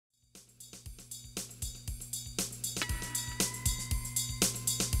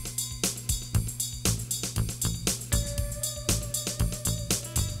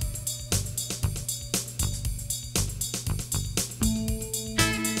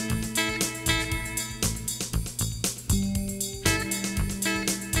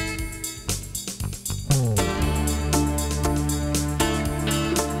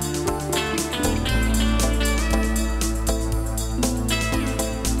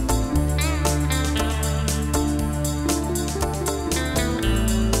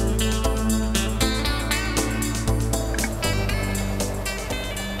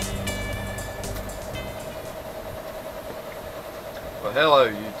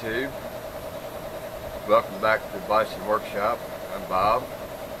YouTube. Welcome back to the Bison Workshop. I'm Bob,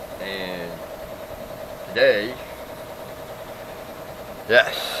 and today,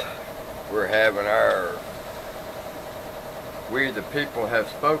 yes, we're having our We the People Have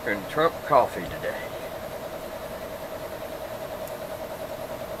Spoken Trump coffee today.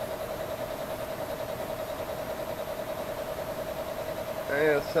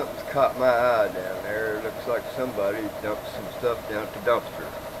 Yeah, something's caught my eye down there. It looks like somebody dumped some stuff down at the dumpster.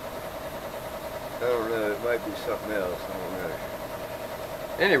 I don't know, it might be something else, I don't know.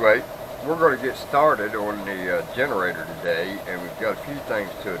 Anyway, we're going to get started on the generator today, and we've got a few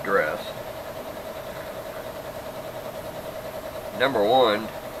things to address. Number one,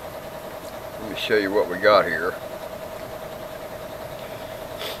 let me show you what we got here.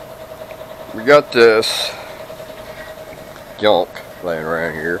 We got this junk laying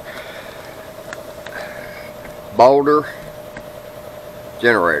around here. Baldor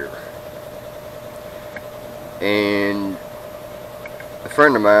generator. And a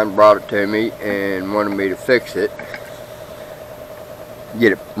friend of mine brought it to me and wanted me to fix it,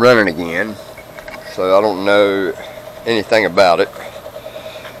 get it running again. So I don't know anything about it.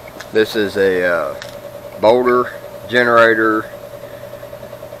 This is a Baldor generator,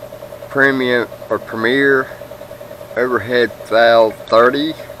 premium or premier overhead valve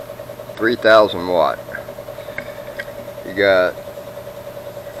 30, 3000 watt. You got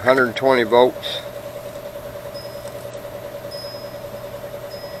 120 volts.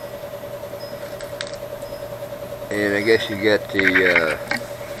 And I guess you got the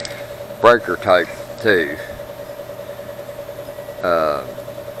breaker type too.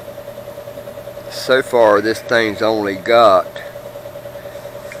 So far this thing's only got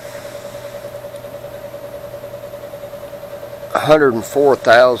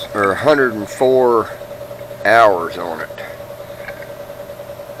 104,000 or 104 hours on it.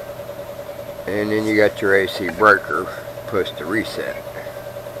 And then you got your AC breaker pushed to reset.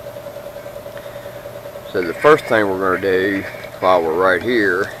 So the first thing we're going to do while we're right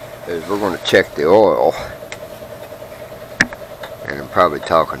here is we're going to check the oil. And I'm probably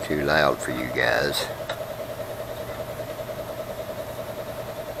talking too loud for you guys.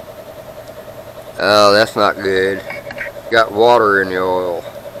 Oh, that's not good. Got water in the oil.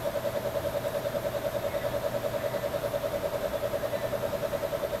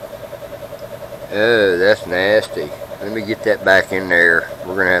 Oh, that's nasty. Let me get that back in there.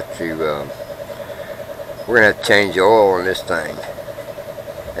 We're gonna have to change the oil on this thing.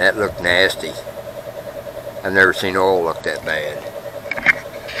 That looked nasty. I've never seen oil look that bad.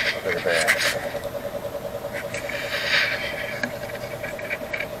 Look at that.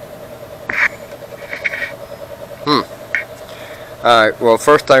 Alright, well,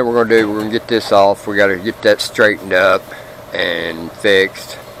 first thing we're going to do, we're going to get this off. We got to get that straightened up and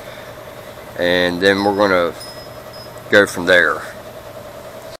fixed. And then we're going to go from there.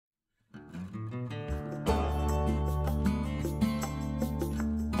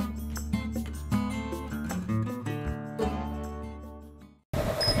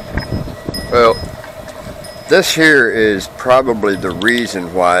 Well, this here is probably the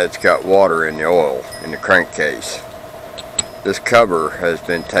reason why it's got water in the oil in the crankcase. This cover has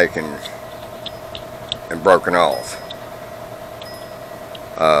been taken and broken off.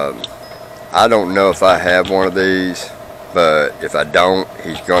 I don't know if I have one of these, but if I don't,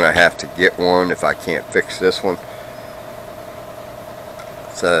 he's going to have to get one if I can't fix this one.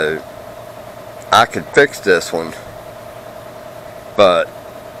 So I could fix this one, but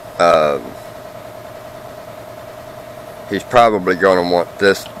he's probably going to want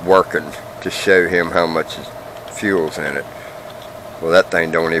this working to show him how much fuel's in it. Well, that thing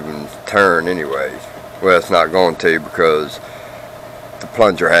don't even turn anyways. Well, it's not going to, because the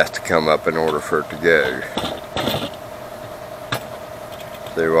plunger has to come up in order for it to go.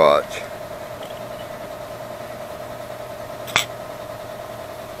 So watch.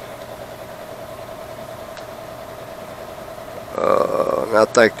 And I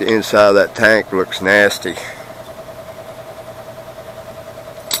think the inside of that tank looks nasty.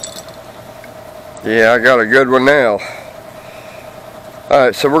 Yeah, I got a good one now.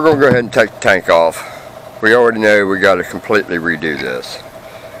 Alright, so we're going to go ahead and take the tank off. We already know we got to completely redo this.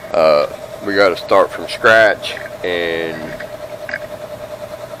 We got to start from scratch and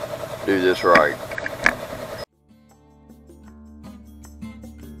do this right.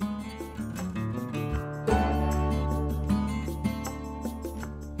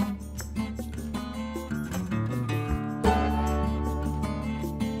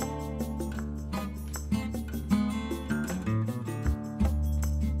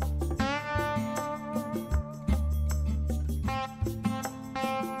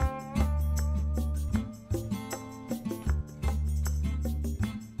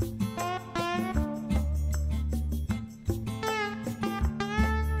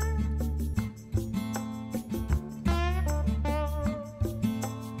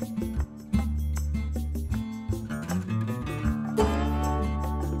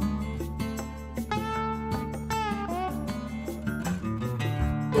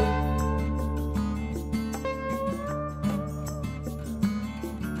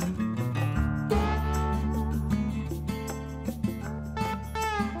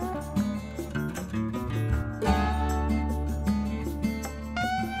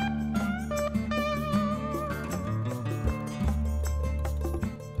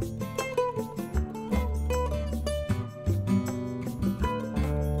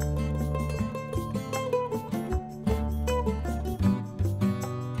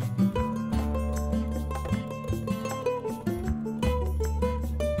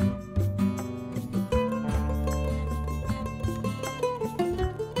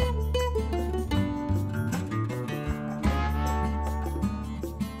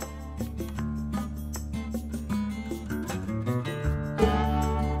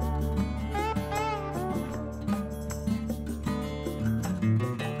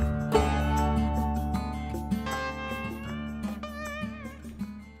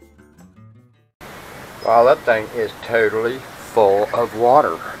 Wow, that thing is totally full of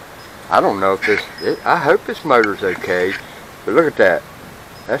water. I don't know if I hope this motor's okay, but look at that.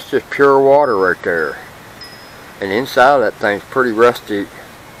 That's just pure water right there. And inside of that thing's pretty rusty.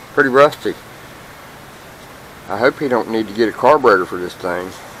 I hope he don't need to get a carburetor for this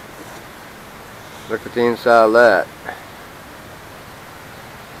thing. Look at the inside of that.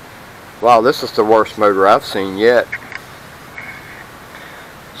 Wow, this is the worst motor I've seen yet.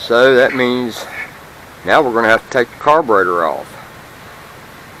 So that means now we're going to have to take the carburetor off.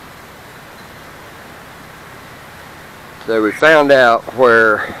 So we found out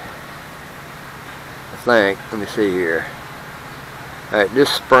where, I think, let me see here. Alright, this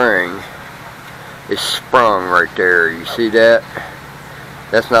spring is sprung right there. You see that?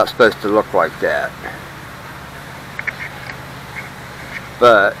 That's not supposed to look like that.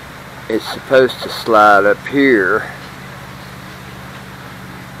 But it's supposed to slide up here.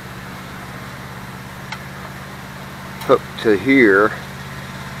 Hook to here.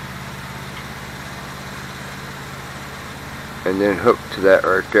 And then hook to that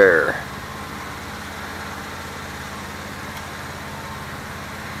right there.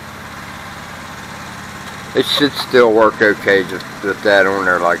 It should still work okay just with that on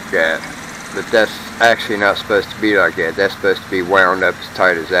there like that. But that's actually not supposed to be like that. That's supposed to be wound up as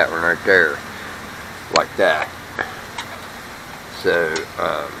tight as that one right there. Like that. So,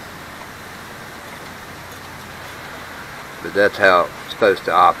 but that's how it's supposed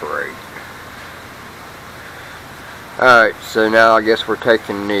to operate. Alright, so now I guess we're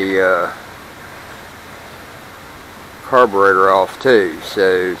taking the carburetor off too.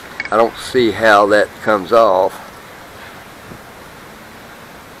 So I don't see how that comes off.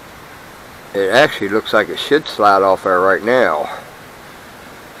 It actually looks like it should slide off there right now.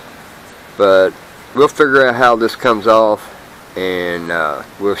 But we'll figure out how this comes off, and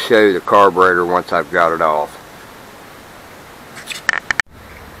we'll show you the carburetor once I've got it off.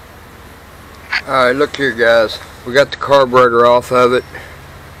 Alright, look here guys. We got the carburetor off of it.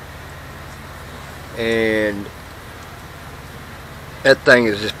 And that thing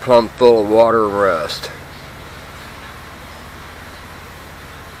is just plumb full of water and rust.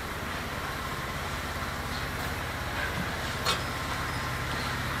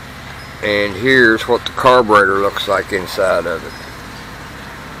 And here's what the carburetor looks like inside of it.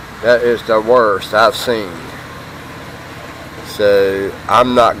 That is the worst I've seen. So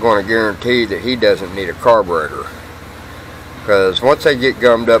I'm not going to guarantee that he doesn't need a carburetor, because once they get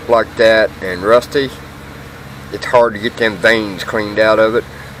gummed up like that and rusty, it's hard to get them veins cleaned out of it.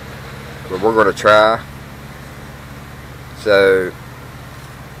 But we're going to try. So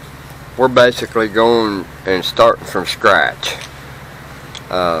we're basically going and starting from scratch.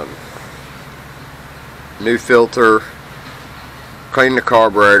 New filter, clean the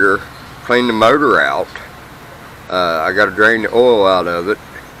carburetor, clean the motor out. I got to drain the oil out of it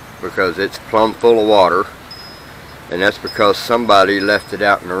because it's plumb full of water, and that's because somebody left it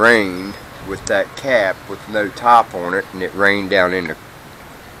out in the rain with that cap with no top on it, and it rained down in the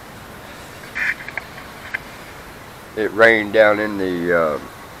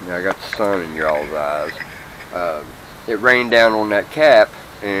I got the sun in y'all's eyes. It rained down on that cap,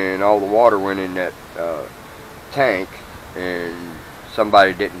 and all the water went in that tank, and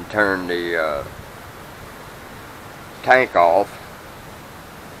somebody didn't turn the tank off,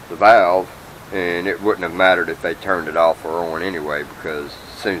 the valve, and it wouldn't have mattered if they turned it off or on anyway, because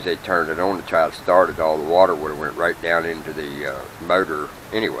as soon as they turned it on to try to start it, all the water would have went right down into the motor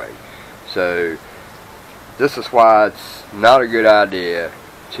anyway. So this is why it's not a good idea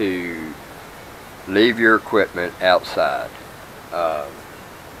to leave your equipment outside.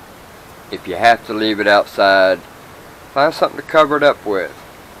 If you have to leave it outside, find something to cover it up with.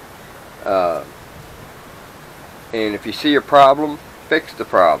 And if you see a problem, fix the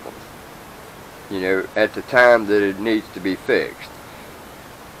problem, you know, at the time that it needs to be fixed.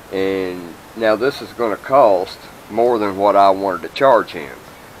 And now this is going to cost more than what I wanted to charge him.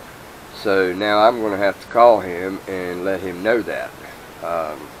 So now I'm going to have to call him and let him know that.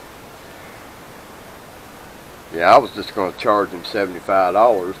 Yeah, I was just going to charge him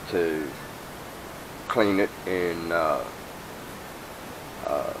 $75 to clean it and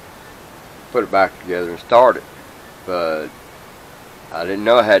put it back together and start it. But I didn't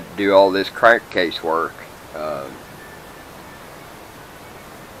know I had to do all this crankcase work.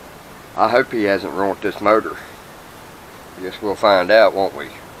 I hope he hasn't ruined this motor. I guess we'll find out, won't we?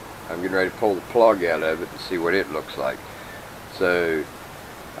 I'm getting ready to pull the plug out of it and see what it looks like. So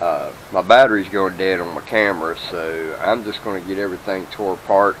my battery's going dead on my camera, so I'm just going to get everything tore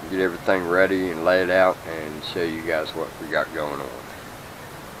apart and get everything ready and lay it out and show you guys what we got going on.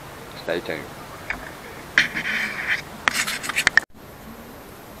 Stay tuned.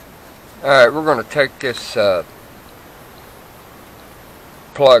 Alright, we're going to take this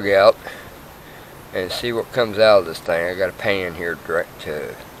plug out and see what comes out of this thing. I got a pan here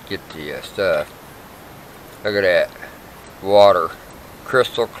to get the stuff. Look at that. Water.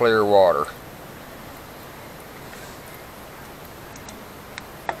 Crystal clear water.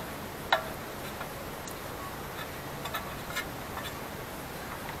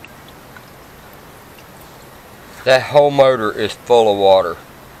 That whole motor is full of water.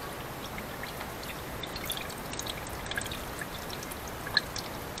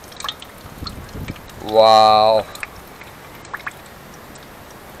 Wow.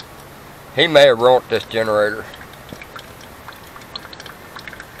 He may have ruined this generator.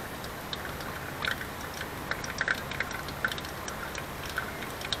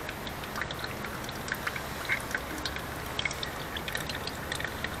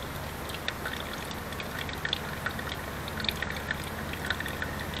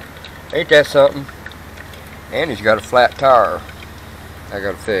 Ain't that something? And he's got a flat tire I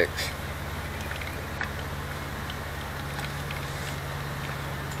gotta fix.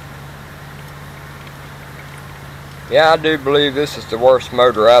 Yeah, I do believe this is the worst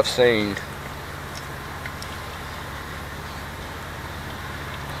motor I've seen.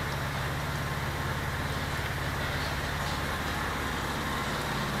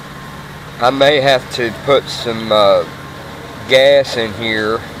 I may have to put some gas in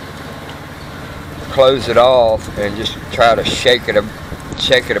here, close it off, and just try to shake it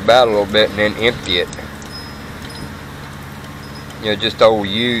about a little bit and then empty it. You know, just old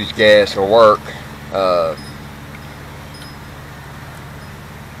used gas will work.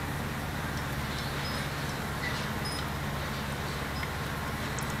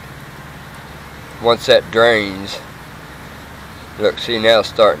 Once that drains, look, see, now it's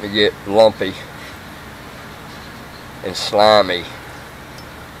starting to get lumpy and slimy.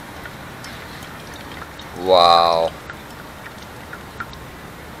 Wow.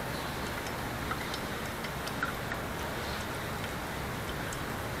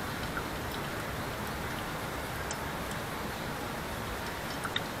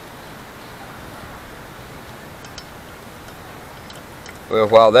 Well,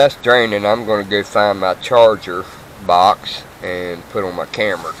 while that's draining, I'm going to go find my charger box and put on my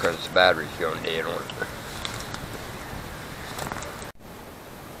camera because the battery's going dead on it.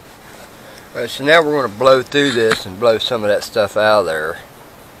 Alright, so now we're going to blow through this and blow some of that stuff out of there.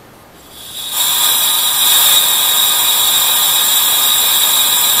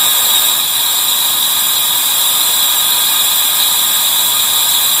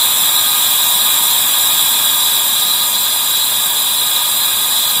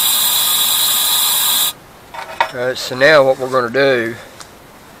 Alright, so now what we're going to do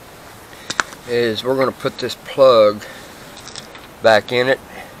is we're going to put this plug back in it,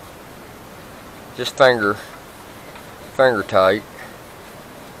 just finger tight.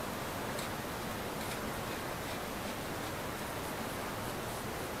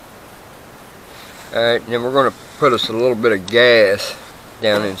 Alright, and then we're going to put us a little bit of gas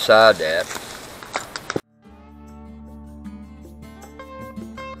down inside that.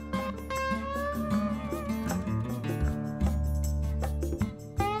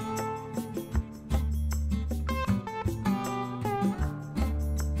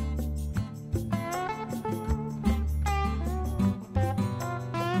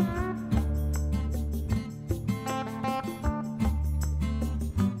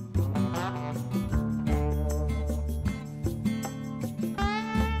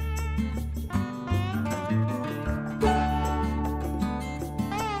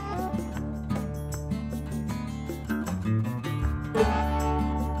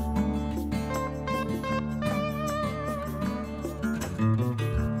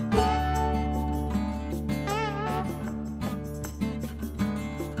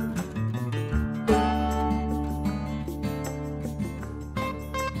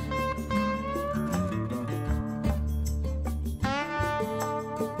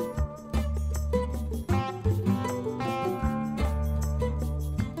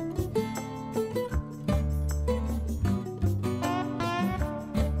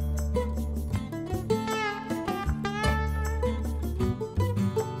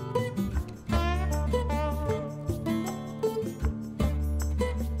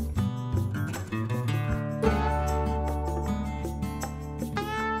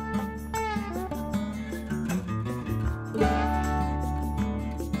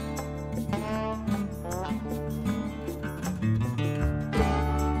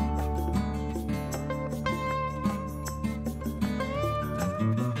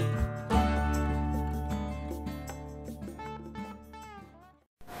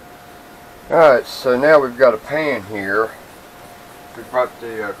 Alright, so now we've got a pan here. We brought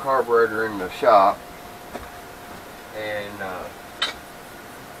the carburetor in the shop, and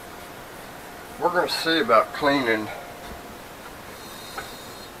we're going to see about cleaning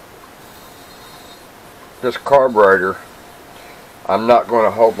this carburetor. I'm not going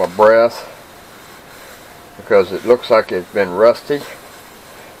to hold my breath because it looks like it's been rusty,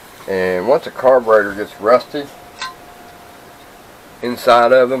 and once a carburetor gets rusty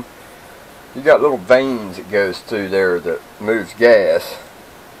inside of them, you got little veins that goes through there that moves gas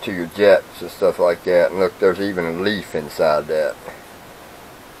to your jets and stuff like that. And look, there's even a leaf inside that.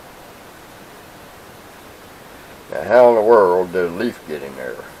 Now, how in the world did a leaf get in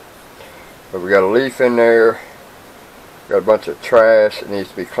there? But we got a leaf in there. Got a bunch of trash that needs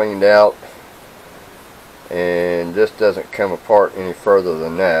to be cleaned out. And this doesn't come apart any further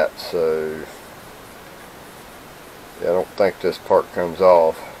than that. So, yeah, I don't think this part comes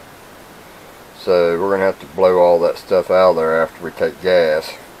off. So we're going to have to blow all that stuff out of there after we take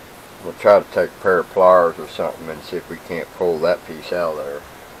gas. We'll try to take a pair of pliers or something and see if we can't pull that piece out of there.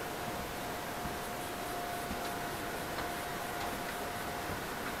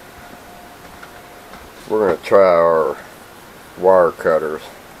 We're going to try our wire cutters.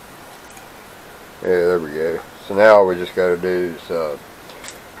 Yeah, there we go. So now all we just got to do is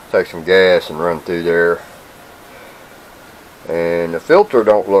take some gas and run through there. And the filter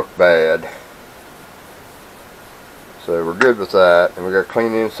don't look bad. So we're good with that, and we got to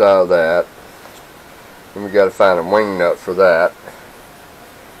clean the inside of that, and we got to find a wing nut for that,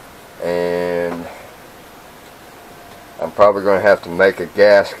 and I'm probably going to have to make a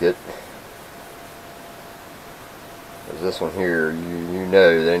gasket, because this one here, you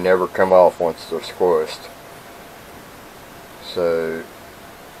know, they never come off once they're squished. So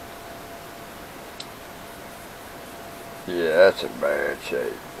yeah, that's in bad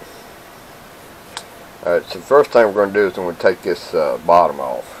shape. Alright, so the first thing we're going to do is I'm going to take this bottom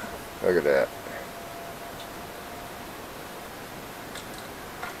off. Look at that.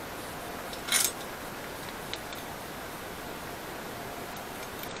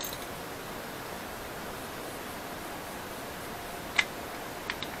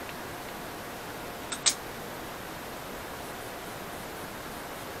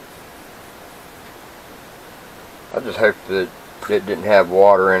 I just hope that it didn't have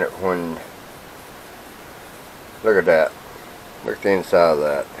water in it when... Look at that. Look at the inside of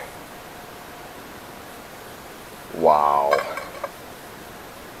that. Wow.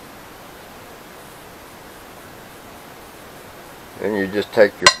 Then you just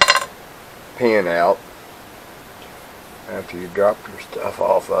take your pin out after you drop your stuff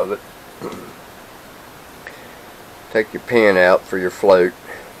off of it. Take your pin out for your float.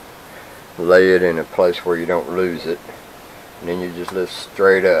 Lay it in a place where you don't lose it. And then you just lift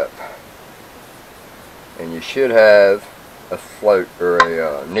straight up. And you should have a float or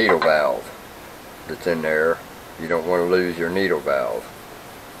a needle valve that's in there. You don't want to lose your needle valve.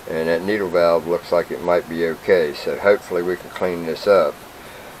 And that needle valve looks like it might be okay. So hopefully we can clean this up.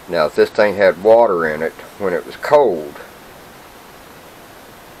 Now if this thing had water in it when it was cold,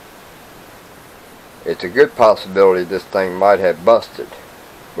 it's a good possibility this thing might have busted.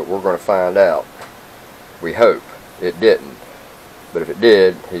 But we're going to find out. We hope it didn't. But if it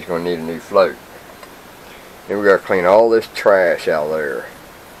did, he's going to need a new float. Then we got to clean all this trash out there.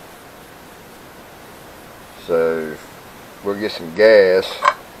 So we'll get some gas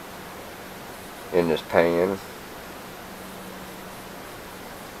in this pan.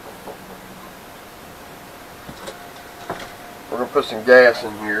 We're going to put some gas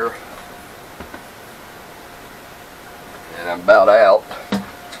in here. And I'm about out.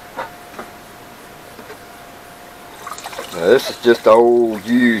 Now this is just old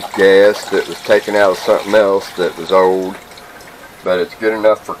used gas that was taken out of something else that was old, but it's good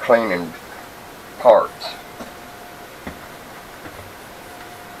enough for cleaning parts.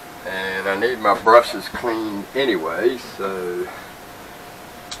 And I need my brushes cleaned anyway, so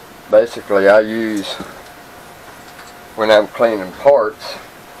basically I use, when I'm cleaning parts,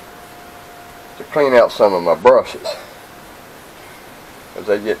 to clean out some of my brushes, because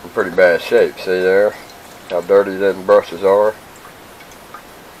they get in pretty bad shape. See there? How dirty them brushes are.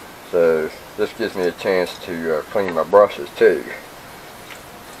 So this gives me a chance to clean my brushes too.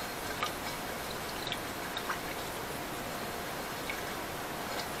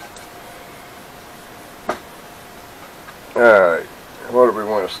 Alright, what do we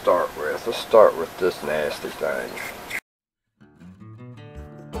want to start with? Let's start with this nasty thing.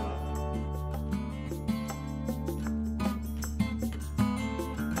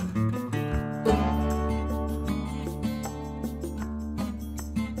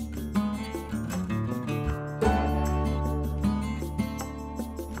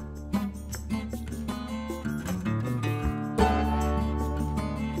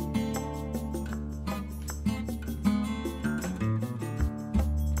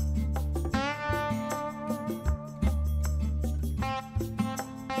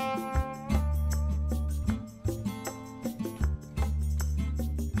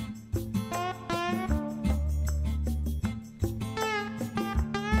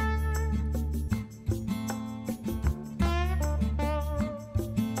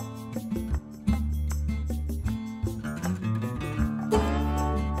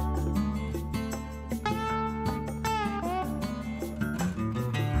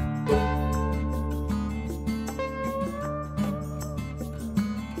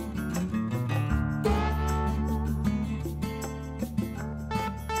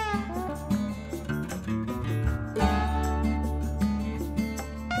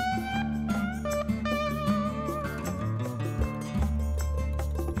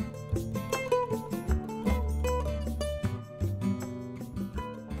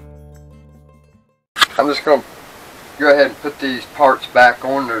 I'm just going to go ahead and put these parts back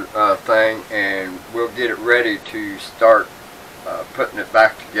on the thing, and we'll get it ready to start putting it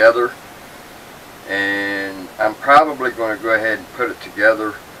back together. And I'm probably going to go ahead and put it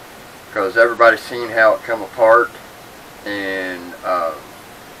together because everybody's seen how it come apart, and I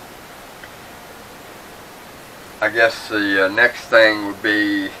guess the next thing would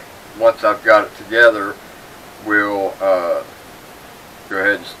be, once I've got it together, we'll go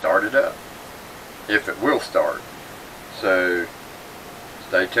ahead and start it up, if it will start. So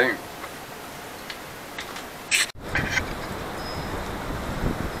stay tuned.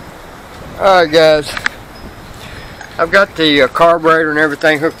 Alright guys, I've got the carburetor and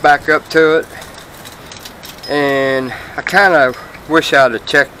everything hooked back up to it, and I kind of wish I'd have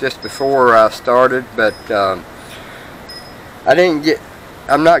checked this before I started, but I'm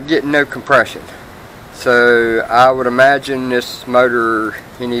not getting no compression. So I would imagine this motor,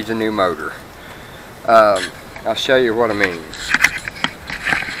 he needs a new motor. I'll show you what I mean.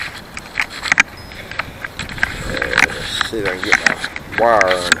 Let's see if I can get my wire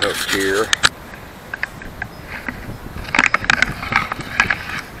unhooked here.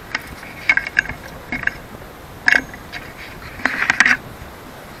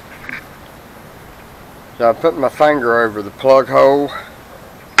 So I'm putting my finger over the plug hole,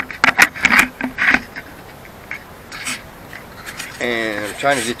 and I'm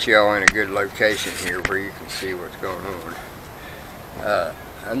trying to get you all in a good location here where you can see what's going on.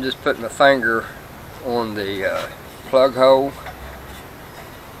 I'm just putting my finger on the plug hole,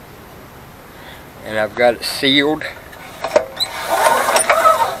 and I've got it sealed.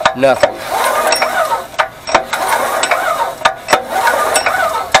 Nothing.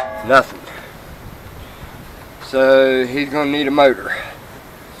 Nothing. So he's going to need a motor.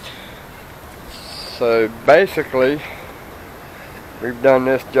 So basically, we've done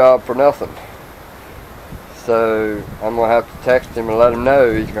this job for nothing. So I'm going to have to text him and let him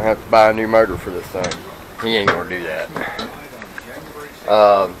know he's going to have to buy a new motor for this thing. He ain't going to do that.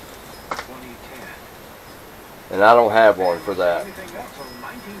 And I don't have one for that.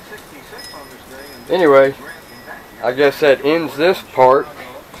 Anyway, I guess that ends this part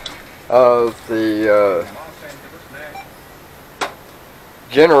of the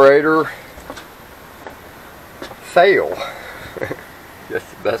generator fail. That's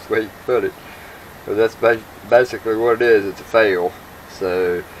the best way you can put it. But that's basically what it is. It's a fail.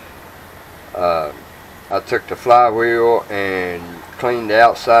 So I took the flywheel and cleaned the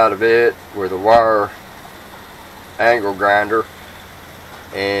outside of it with a wire angle grinder,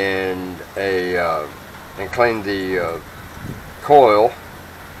 and cleaned the coil,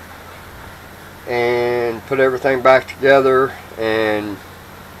 and put everything back together, and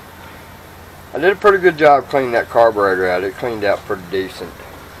I did a pretty good job cleaning that carburetor out. It cleaned out pretty decent.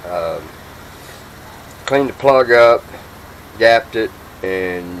 Cleaned the plug up, gapped it,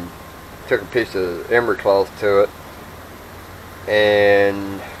 and took a piece of emery cloth to it,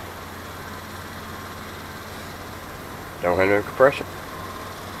 and don't have no compression.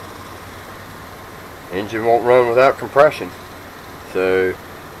 Engine won't run without compression. So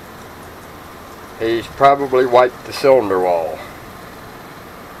he's probably wiped the cylinder wall.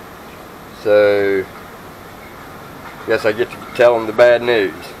 So guess I get to tell him the bad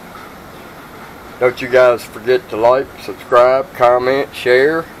news. Don't you guys forget to like, subscribe, comment,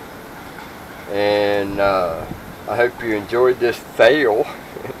 share, and I hope you enjoyed this fail.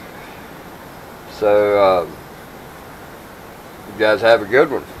 So you guys have a good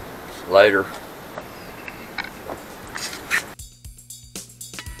one. Later.